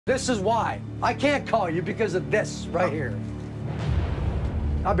This is why. I can't call you because of this right here.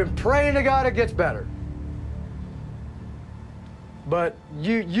 I've been praying to God it gets better. But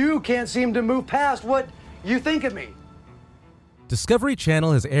you can't seem to move past what you think of me. Discovery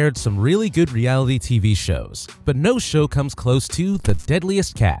Channel has aired some really good reality TV shows, but no show comes close to The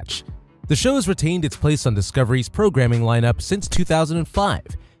Deadliest Catch. The show has retained its place on Discovery's programming lineup since 2005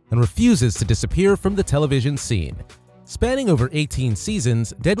 and refuses to disappear from the television scene. Spanning over 18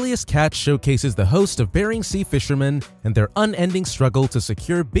 seasons, Deadliest Catch showcases the host of Bering Sea fishermen and their unending struggle to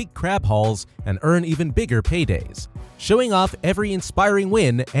secure big crab hauls and earn even bigger paydays, showing off every inspiring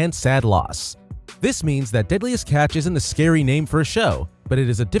win and sad loss. This means that Deadliest Catch isn't a scary name for a show, but it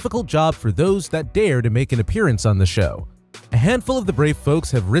is a difficult job for those that dare to make an appearance on the show. A handful of the brave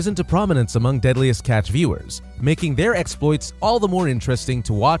folks have risen to prominence among Deadliest Catch viewers, making their exploits all the more interesting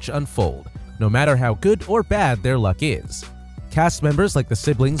to watch unfold, no matter how good or bad their luck is. Cast members like the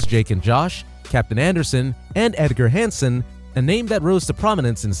siblings Jake and Josh, Captain Anderson, and Edgar Hansen, a name that rose to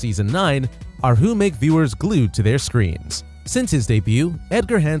prominence in Season 9, are who make viewers glued to their screens. Since his debut,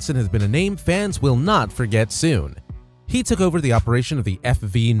 Edgar Hansen has been a name fans will not forget soon. He took over the operation of the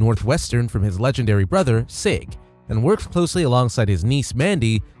FV Northwestern from his legendary brother, Sig, and worked closely alongside his niece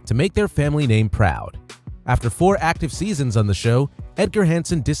Mandy to make their family name proud. After 4 active seasons on the show, Edgar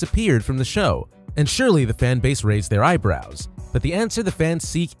Hansen disappeared from the show, and surely the fan base raised their eyebrows. But the answer the fans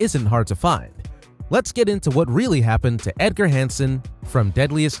seek isn't hard to find. Let's get into what really happened to Edgar Hansen from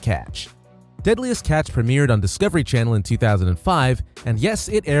Deadliest Catch. Deadliest Catch premiered on Discovery Channel in 2005, and yes,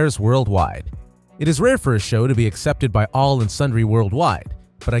 it airs worldwide. It is rare for a show to be accepted by all and sundry worldwide,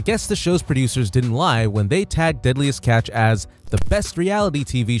 but I guess the show's producers didn't lie when they tagged Deadliest Catch as the best reality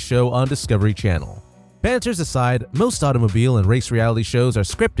TV show on Discovery Channel. Banters aside, most automobile and race reality shows are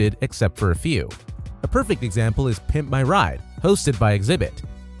scripted except for a few. A perfect example is Pimp My Ride, hosted by Exhibit.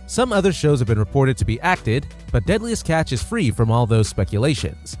 Some other shows have been reported to be acted, but Deadliest Catch is free from all those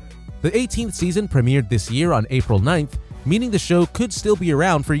speculations. The 18th season premiered this year on April 9th, meaning the show could still be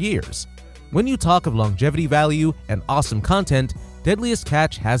around for years. When you talk of longevity value and awesome content, Deadliest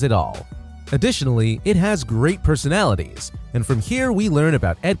Catch has it all. Additionally, it has great personalities, and from here we learn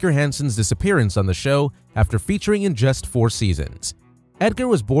about Edgar Hansen's disappearance on the show after featuring in just 4 seasons. Edgar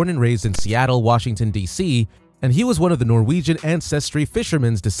was born and raised in Seattle, Washington, D.C., and he was one of the Norwegian ancestry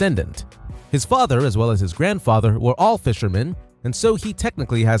fishermen's descendant. His father, as well as his grandfather, were all fishermen, and so he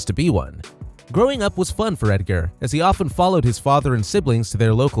technically has to be one. Growing up was fun for Edgar, as he often followed his father and siblings to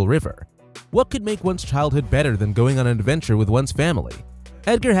their local river. What could make one's childhood better than going on an adventure with one's family?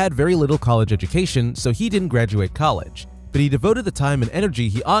 Edgar had very little college education, so he didn't graduate college, but he devoted the time and energy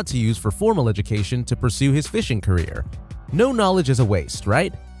he ought to use for formal education to pursue his fishing career. No knowledge is a waste,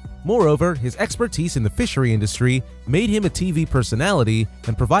 right? Moreover, his expertise in the fishery industry made him a TV personality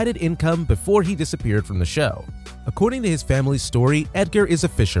and provided income before he disappeared from the show. According to his family's story, Edgar is a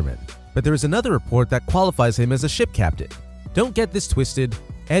fisherman, but there is another report that qualifies him as a ship captain. Don't get this twisted,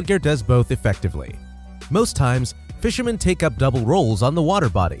 Edgar does both effectively. Most times, fishermen take up double roles on the water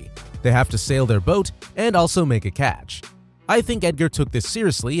body. They have to sail their boat and also make a catch. I think Edgar took this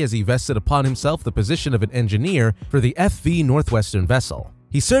seriously as he vested upon himself the position of an engineer for the FV Northwestern vessel.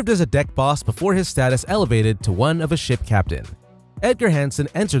 He served as a deck boss before his status elevated to one of a ship captain. Edgar Hansen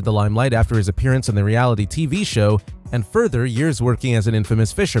entered the limelight after his appearance on the reality TV show and further years working as an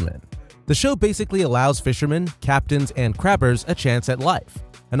infamous fisherman. The show basically allows fishermen, captains, and crabbers a chance at life,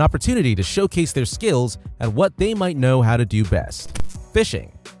 an opportunity to showcase their skills at what they might know how to do best: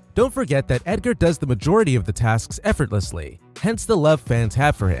 fishing. Don't forget that Edgar does the majority of the tasks effortlessly, hence the love fans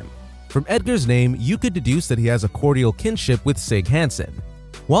have for him. From Edgar's name, you could deduce that he has a cordial kinship with Sig Hansen.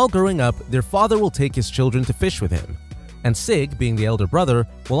 While growing up, their father will take his children to fish with him, and Sig, being the elder brother,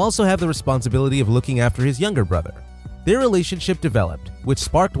 will also have the responsibility of looking after his younger brother. Their relationship developed, which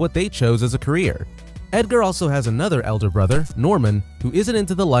sparked what they chose as a career. Edgar also has another elder brother, Norman, who isn't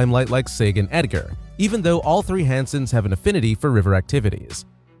into the limelight like Sig and Edgar, even though all 3 Hansens have an affinity for river activities.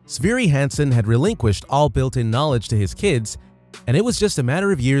 Sverre Hansen had relinquished all built-in knowledge to his kids, and it was just a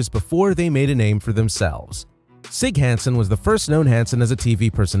matter of years before they made a name for themselves. Sig Hansen was the first known Hansen as a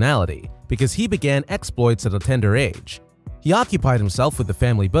TV personality, because he began exploits at a tender age. He occupied himself with the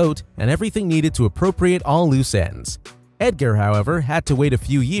family boat and everything needed to appropriate all loose ends. Edgar, however, had to wait a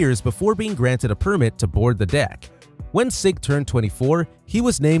few years before being granted a permit to board the deck. When Sig turned 24, he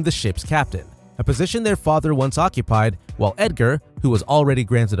was named the ship's captain, a position their father once occupied, while Edgar, who was already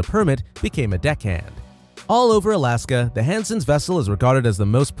granted a permit, became a deckhand. All over Alaska, the Hansens' vessel is regarded as the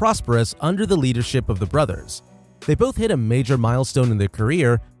most prosperous under the leadership of the brothers. They both hit a major milestone in their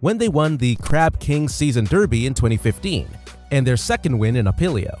career when they won the Crab King Season Derby in 2015, and their second win in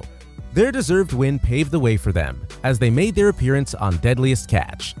Apilio. Their deserved win paved the way for them, as they made their appearance on Deadliest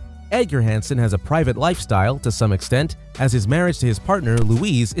Catch. Edgar Hansen has a private lifestyle to some extent, as his marriage to his partner,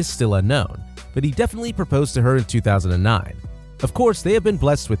 Louise, is still unknown, but he definitely proposed to her in 2009. Of course, they have been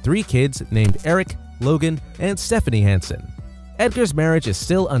blessed with 3 kids named Eric, Logan, and Stephanie Hansen. Edgar's marriage is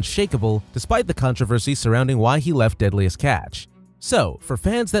still unshakable despite the controversy surrounding why he left Deadliest Catch. So, for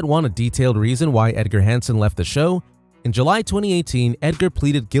fans that want a detailed reason why Edgar Hansen left the show, in July 2018, Edgar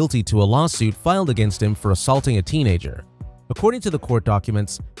pleaded guilty to a lawsuit filed against him for assaulting a teenager. According to the court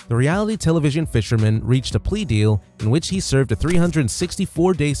documents, the reality television fisherman reached a plea deal in which he served a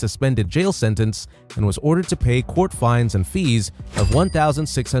 364-day suspended jail sentence and was ordered to pay court fines and fees of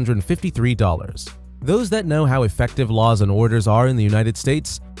 $1,653. Those that know how effective laws and orders are in the United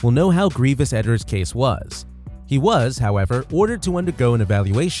States will know how grievous Edgar's case was. He was, however, ordered to undergo an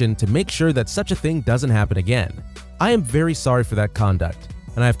evaluation to make sure that such a thing doesn't happen again. I am very sorry for that conduct,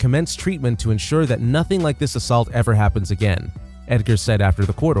 and I have commenced treatment to ensure that nothing like this assault ever happens again, Edgar said after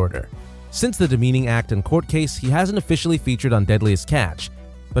the court order. Since the demeaning act and court case, he hasn't officially featured on Deadliest Catch,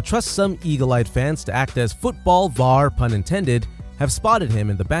 but trusts some eagle-eyed fans to act as football VAR, pun intended, have spotted him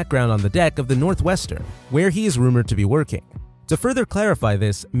in the background on the deck of the Northwestern, where he is rumored to be working. To further clarify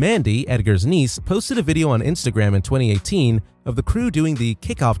this, Mandy, Edgar's niece, posted a video on Instagram in 2018 of the crew doing the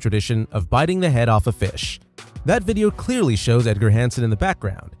kickoff tradition of biting the head off a fish. That video clearly shows Edgar Hansen in the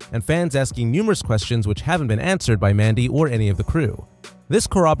background, and fans asking numerous questions which haven't been answered by Mandy or any of the crew. This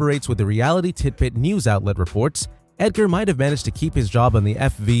corroborates what the Reality Tidbit news outlet reports. Edgar might have managed to keep his job on the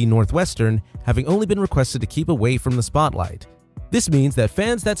FV Northwestern, having only been requested to keep away from the spotlight. This means that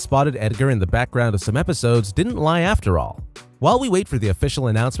fans that spotted Edgar in the background of some episodes didn't lie after all. While we wait for the official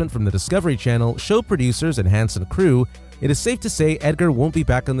announcement from the Discovery Channel, show producers, and Hansen crew, it is safe to say Edgar won't be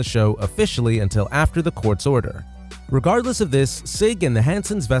back on the show officially until after the court's order. Regardless of this, Sig and the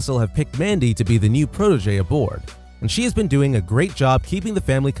Hansens' vessel have picked Mandy to be the new protege aboard, and she has been doing a great job keeping the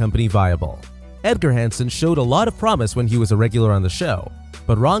family company viable. Edgar Hansen showed a lot of promise when he was a regular on the show,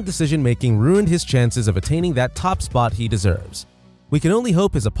 but wrong decision-making ruined his chances of attaining that top spot he deserves. We can only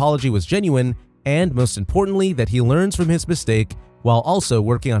hope his apology was genuine, and most importantly, that he learns from his mistake while also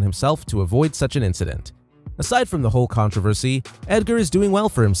working on himself to avoid such an incident. Aside from the whole controversy, Edgar is doing well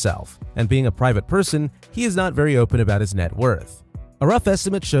for himself, and being a private person, he is not very open about his net worth. A rough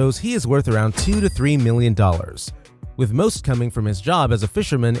estimate shows he is worth around $2 to $3 million, with most coming from his job as a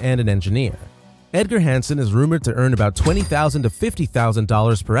fisherman and an engineer. Edgar Hansen is rumored to earn about $20,000 to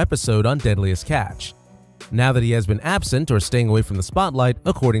 $50,000 per episode on Deadliest Catch. Now that he has been absent or staying away from the spotlight,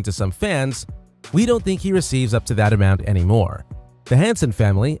 according to some fans, we don't think he receives up to that amount anymore. The Hansen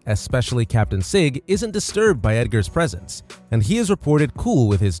family, especially Captain Sig, isn't disturbed by Edgar's presence, and he is reported cool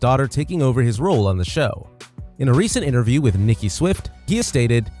with his daughter taking over his role on the show. In a recent interview with Nikki Swift, he has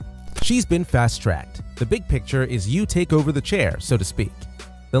stated, "She's been fast-tracked. The big picture is you take over the chair, so to speak.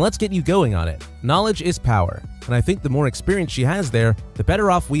 Then let's get you going on it. Knowledge is power, and I think the more experience she has there, the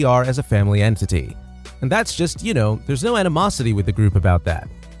better off we are as a family entity." And that's just, there's no animosity with the group about that.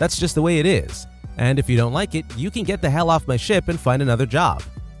 That's just the way it is. And if you don't like it, you can get the hell off my ship and find another job.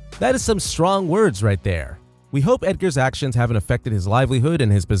 That is some strong words right there. We hope Edgar's actions haven't affected his livelihood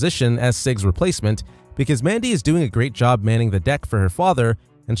and his position as Sig's replacement, because Mandy is doing a great job manning the deck for her father,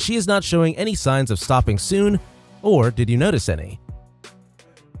 and she is not showing any signs of stopping soon, or did you notice any?